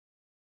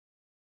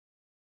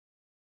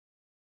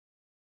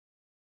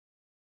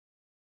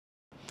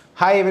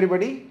Hi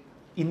everybody,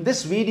 in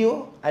this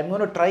video I'm going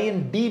to try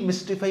and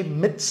demystify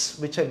myths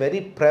which are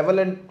very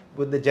prevalent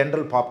with the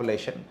general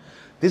population.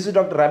 This is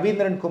Dr.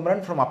 Ravindran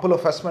Kumeran from Apollo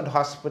Firstment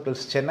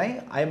Hospitals,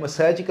 Chennai. I am a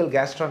surgical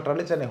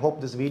gastroenterologist and I hope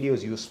this video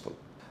is useful.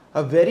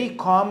 A very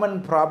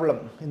common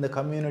problem in the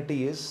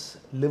community is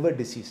liver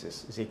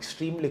diseases. It's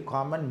extremely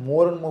common.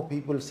 More and more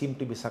people seem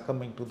to be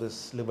succumbing to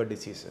this liver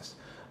diseases.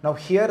 Now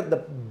here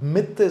the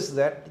myth is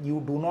that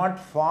you do not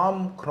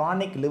form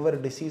chronic liver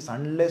disease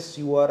unless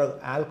you are an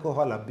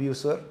alcohol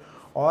abuser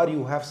or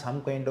you have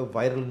some kind of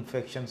viral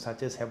infection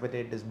such as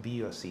hepatitis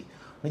B or C.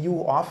 Now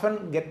you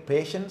often get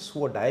patients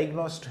who are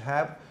diagnosed to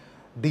have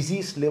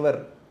diseased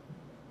liver.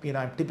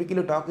 I'm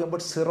typically talking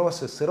about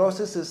cirrhosis.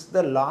 Cirrhosis is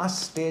the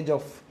last stage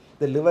of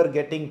the liver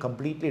getting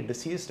completely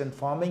diseased and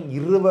forming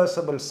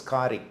irreversible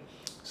scarring.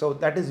 So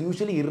that is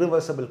usually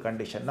irreversible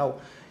condition. Now,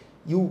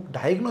 you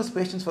diagnose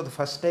patients for the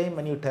first time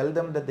and you tell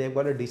them that they've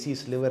got a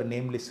diseased liver,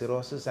 namely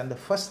cirrhosis, and the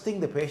first thing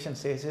the patient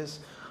says is,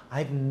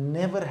 I've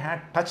never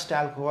had touched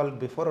alcohol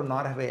before,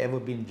 nor have I ever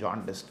been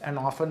jaundiced. And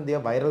often their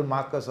viral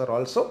markers are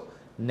also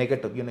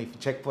negative. If you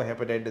check for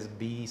hepatitis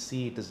B,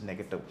 C, it is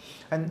negative.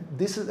 And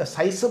this is a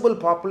sizable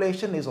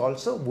population is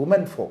also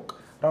women folk.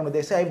 Now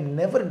they say, I've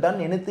never done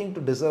anything to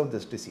deserve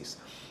this disease.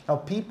 Now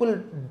people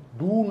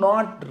do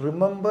not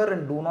remember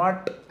and do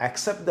not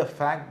accept the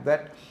fact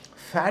that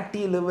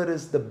fatty liver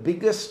is the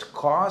biggest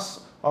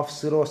cause of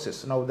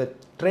cirrhosis. Now the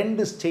trend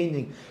is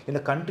changing. In a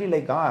country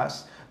like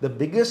ours, the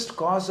biggest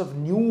cause of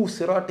new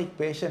cirrhotic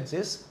patients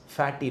is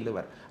fatty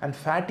liver. And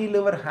fatty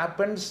liver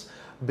happens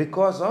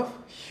because of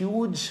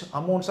huge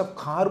amounts of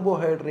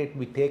carbohydrate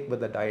we take with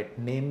the diet,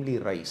 namely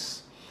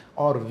rice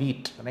or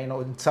wheat. And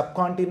in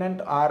subcontinent,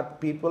 our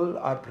people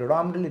are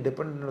predominantly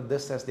dependent on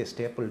this as their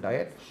staple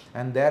diet,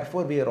 and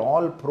therefore we are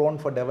all prone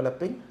for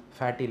developing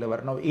fatty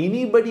liver. Now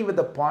anybody with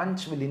a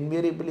paunch will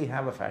invariably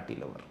have a fatty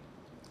liver.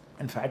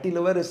 And fatty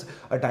liver is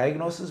a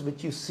diagnosis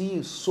which you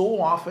see so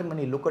often when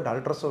you look at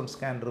ultrasound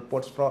scan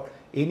reports for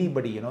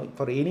anybody.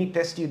 For any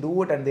test you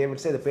do it and they will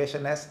say the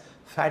patient has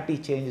fatty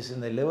changes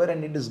in the liver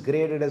and it is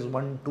graded as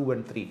 1, 2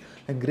 and 3.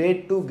 And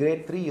grade 2,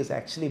 grade 3 is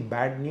actually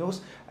bad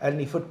news,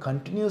 and if it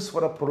continues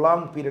for a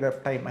prolonged period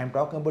of time, I am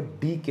talking about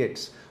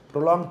decades,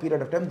 prolonged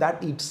period of time,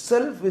 that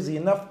itself is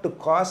enough to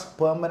cause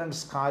permanent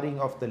scarring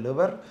of the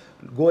liver,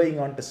 going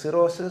on to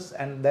cirrhosis,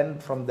 and then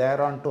from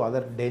there on to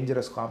other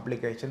dangerous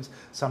complications,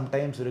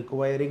 sometimes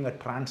requiring a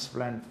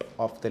transplant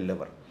of the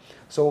liver.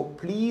 So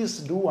please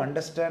do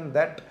understand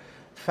that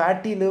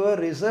fatty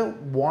liver is a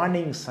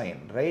warning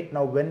sign, right?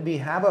 Now when we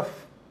have a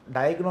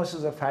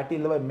diagnosis of fatty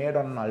liver made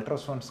on an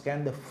ultrasound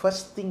scan, the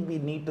first thing we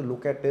need to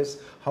look at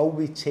is how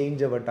we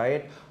change our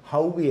diet,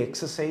 how we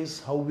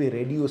exercise, how we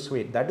reduce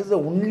weight. That is the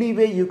only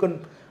way you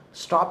can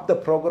stop the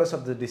progress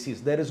of the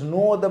disease. There is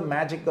no other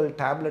magical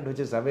tablet which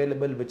is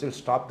available which will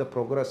stop the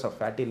progress of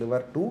fatty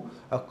liver to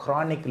a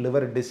chronic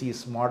liver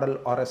disease model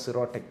or a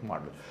cirrhotic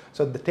model.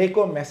 So the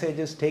take-home message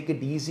is take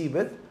it easy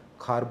with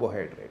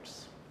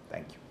carbohydrates.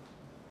 Thank you.